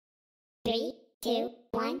Three, two,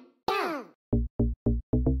 one, go!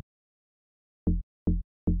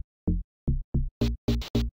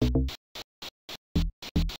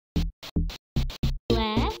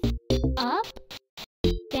 Left, up,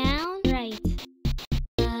 down, right.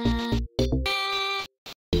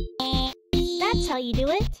 That's how you do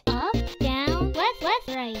it. Up, down, left, left,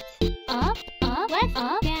 right. Up, left,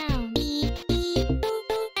 up, down.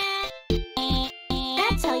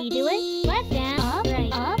 That's how you do it. Left, down, up, right,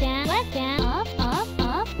 up, down, left, down, up,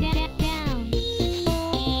 down, down.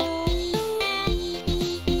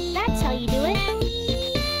 That's how you do it.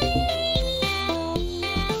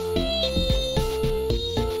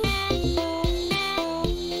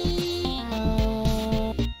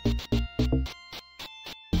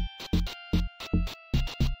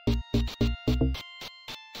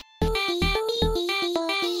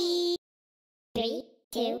 Three,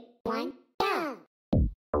 two, one, go!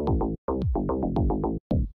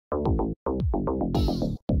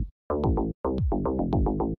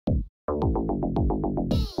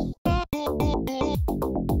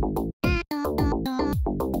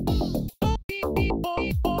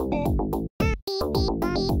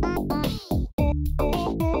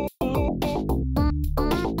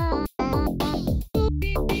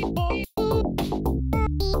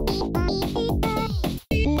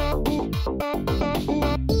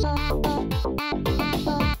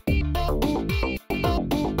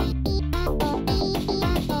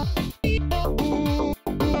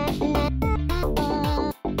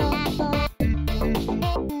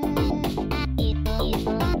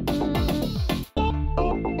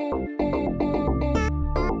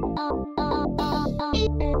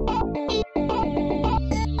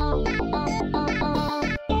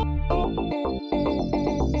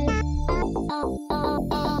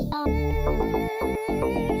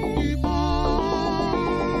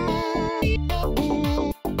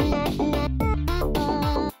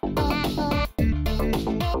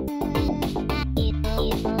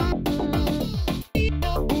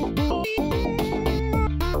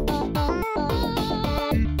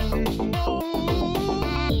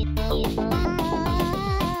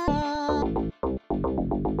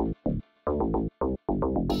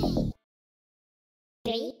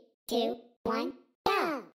 Three, two, one,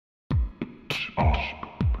 go!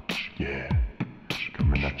 Yeah,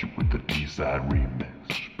 coming at you with the D-side remix.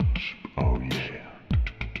 Oh yeah.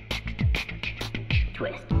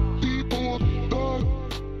 Twist.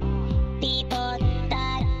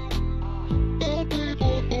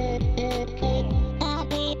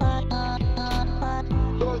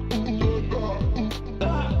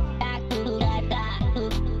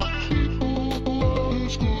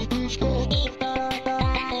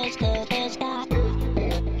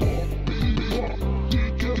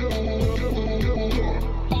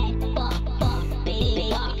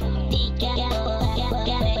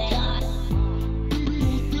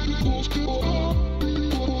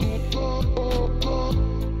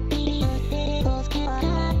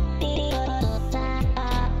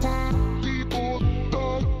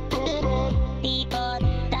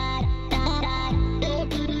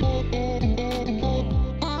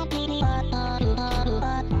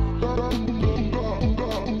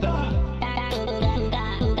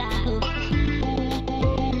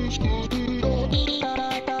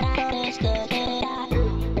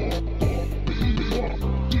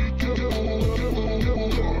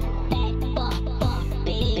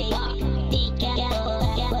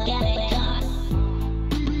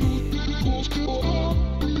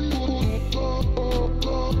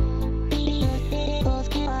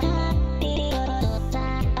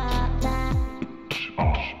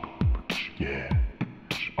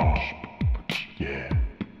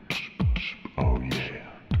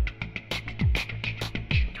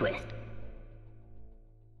 Twist.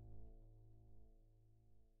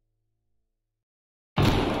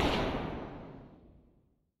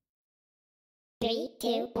 Three,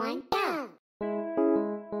 two, one, go!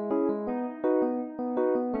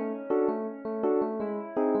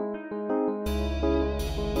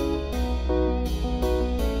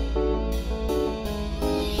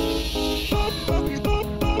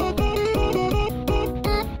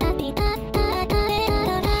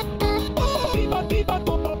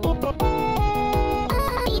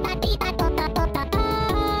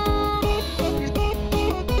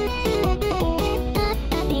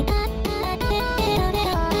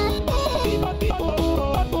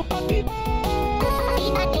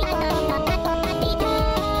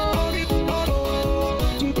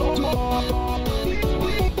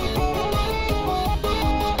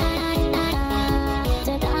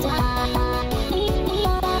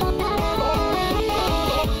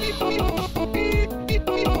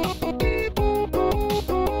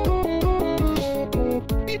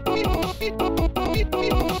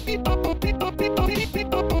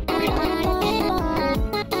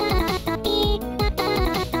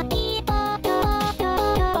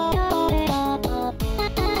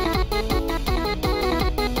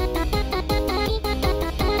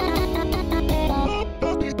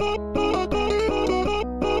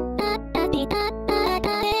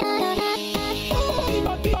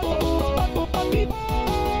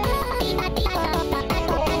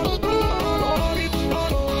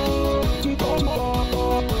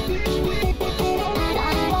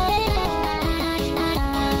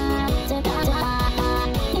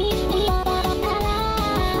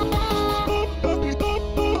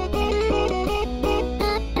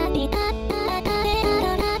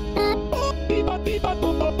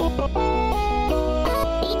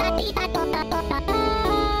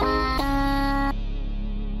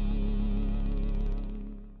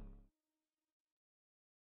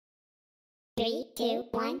 3, 2,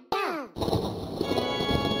 1, go!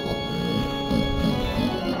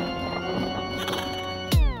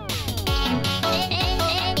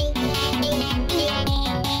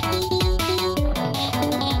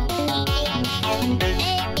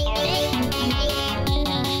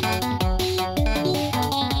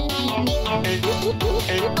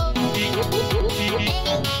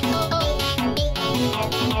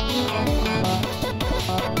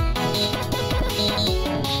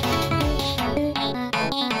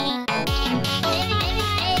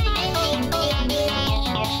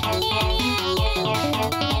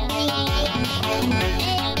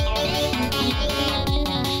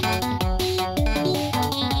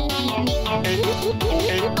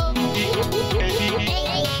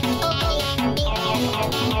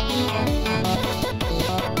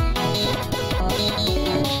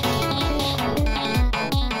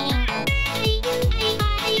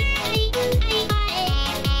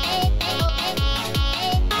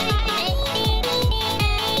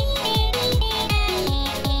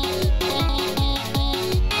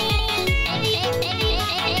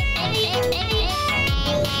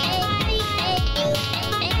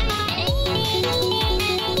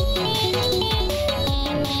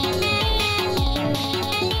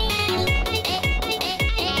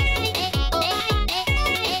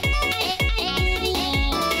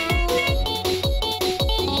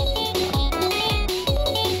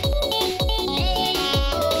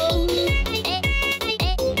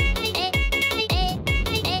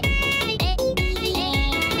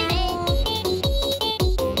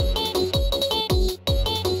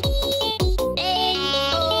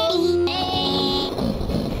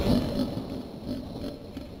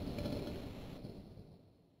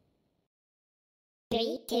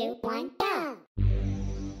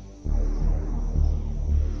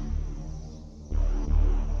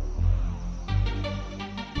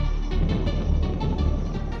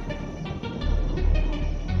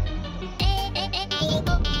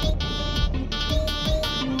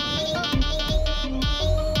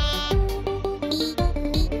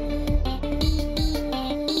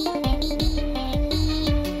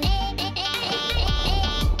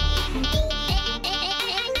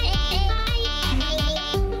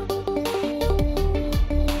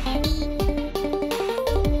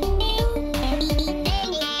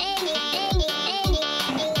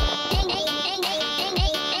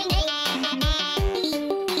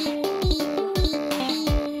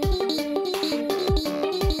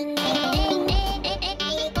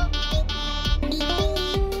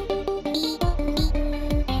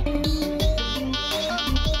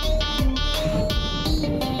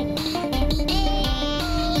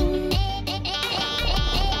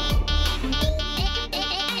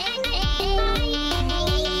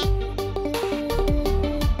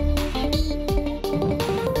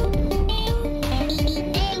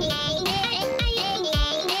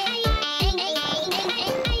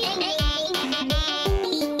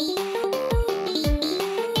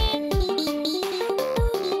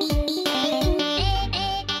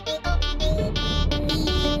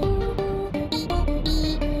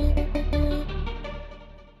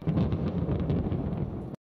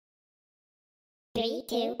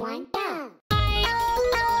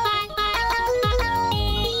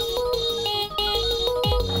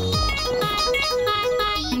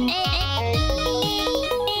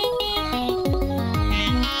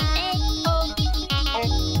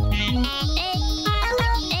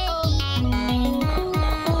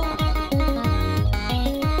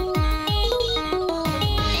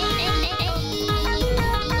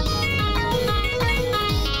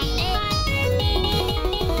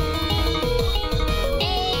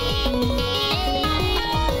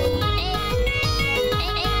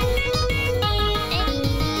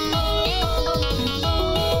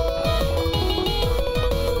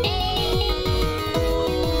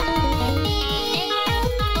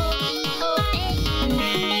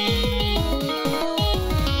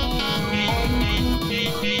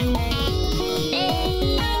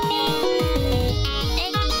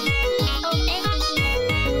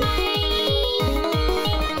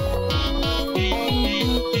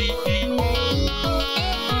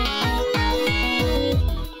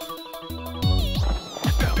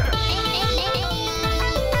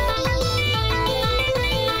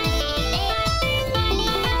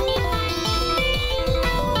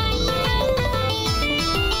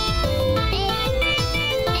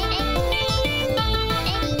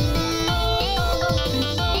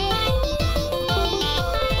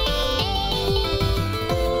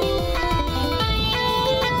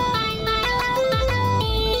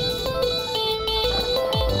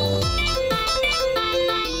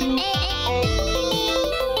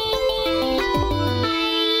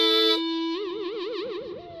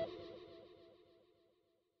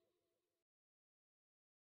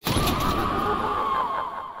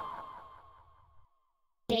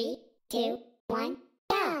 2, 1,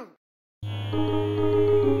 go!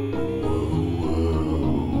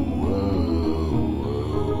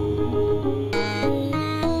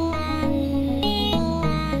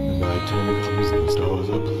 Nighttime comes and the stars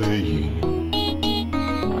are playing.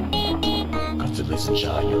 Constellations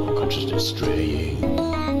shine, your consciousness straying.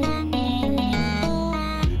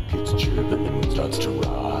 Crickets chirp and the moon starts to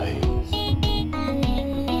rise.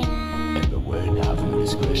 Everywhere now for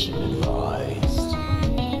discretion advised.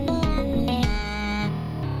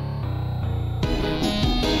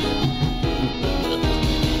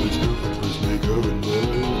 Let's go for first makeup and then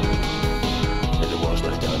and to wash my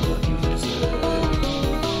down what you've deserved.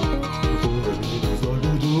 Before everything is like a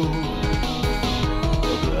door.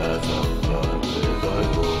 A path of fun with I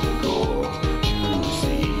for the core.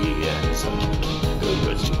 Juicy and such good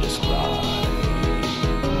words to describe.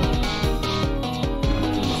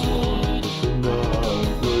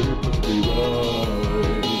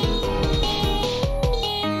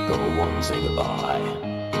 Go on, say goodbye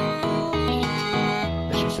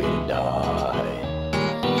as you fade and die.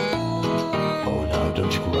 Oh, now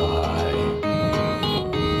don't you cry.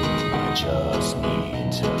 I just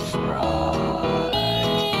need to fry.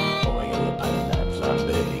 Oh, I got a pan that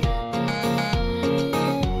flambe.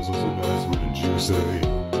 Those are so nice, wouldn't you say?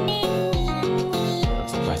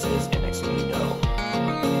 Some prices and next thing you know,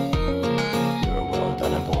 you're well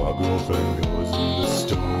done and poor girlfriend goes in the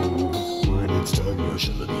stove. When it's time, you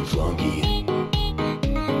should be flunky.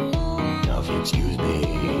 Now if you excuse me,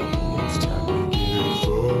 it's time to get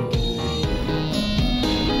funky.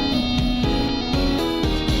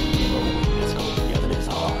 Oh, it's cold, yeah, but it's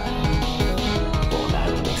hot. Well, that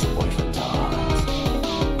makes a boyfriend times.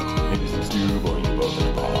 Maybe some stew, boy, you both in a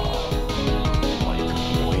pot. While you're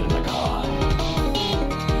cooking away in my car.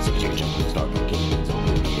 So you jump and start cooking, it's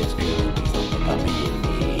only me, it's good. Please don't put that me in me.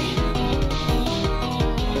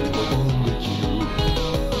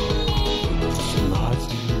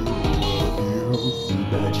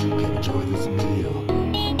 Bet you can enjoy this meal.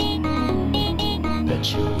 Bet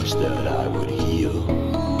you wish that I would heal.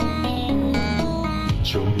 Eat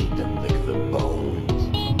your meat and lick the bones.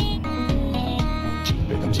 Cheap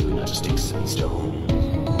become two, not just sticks and stones.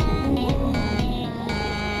 Whoa.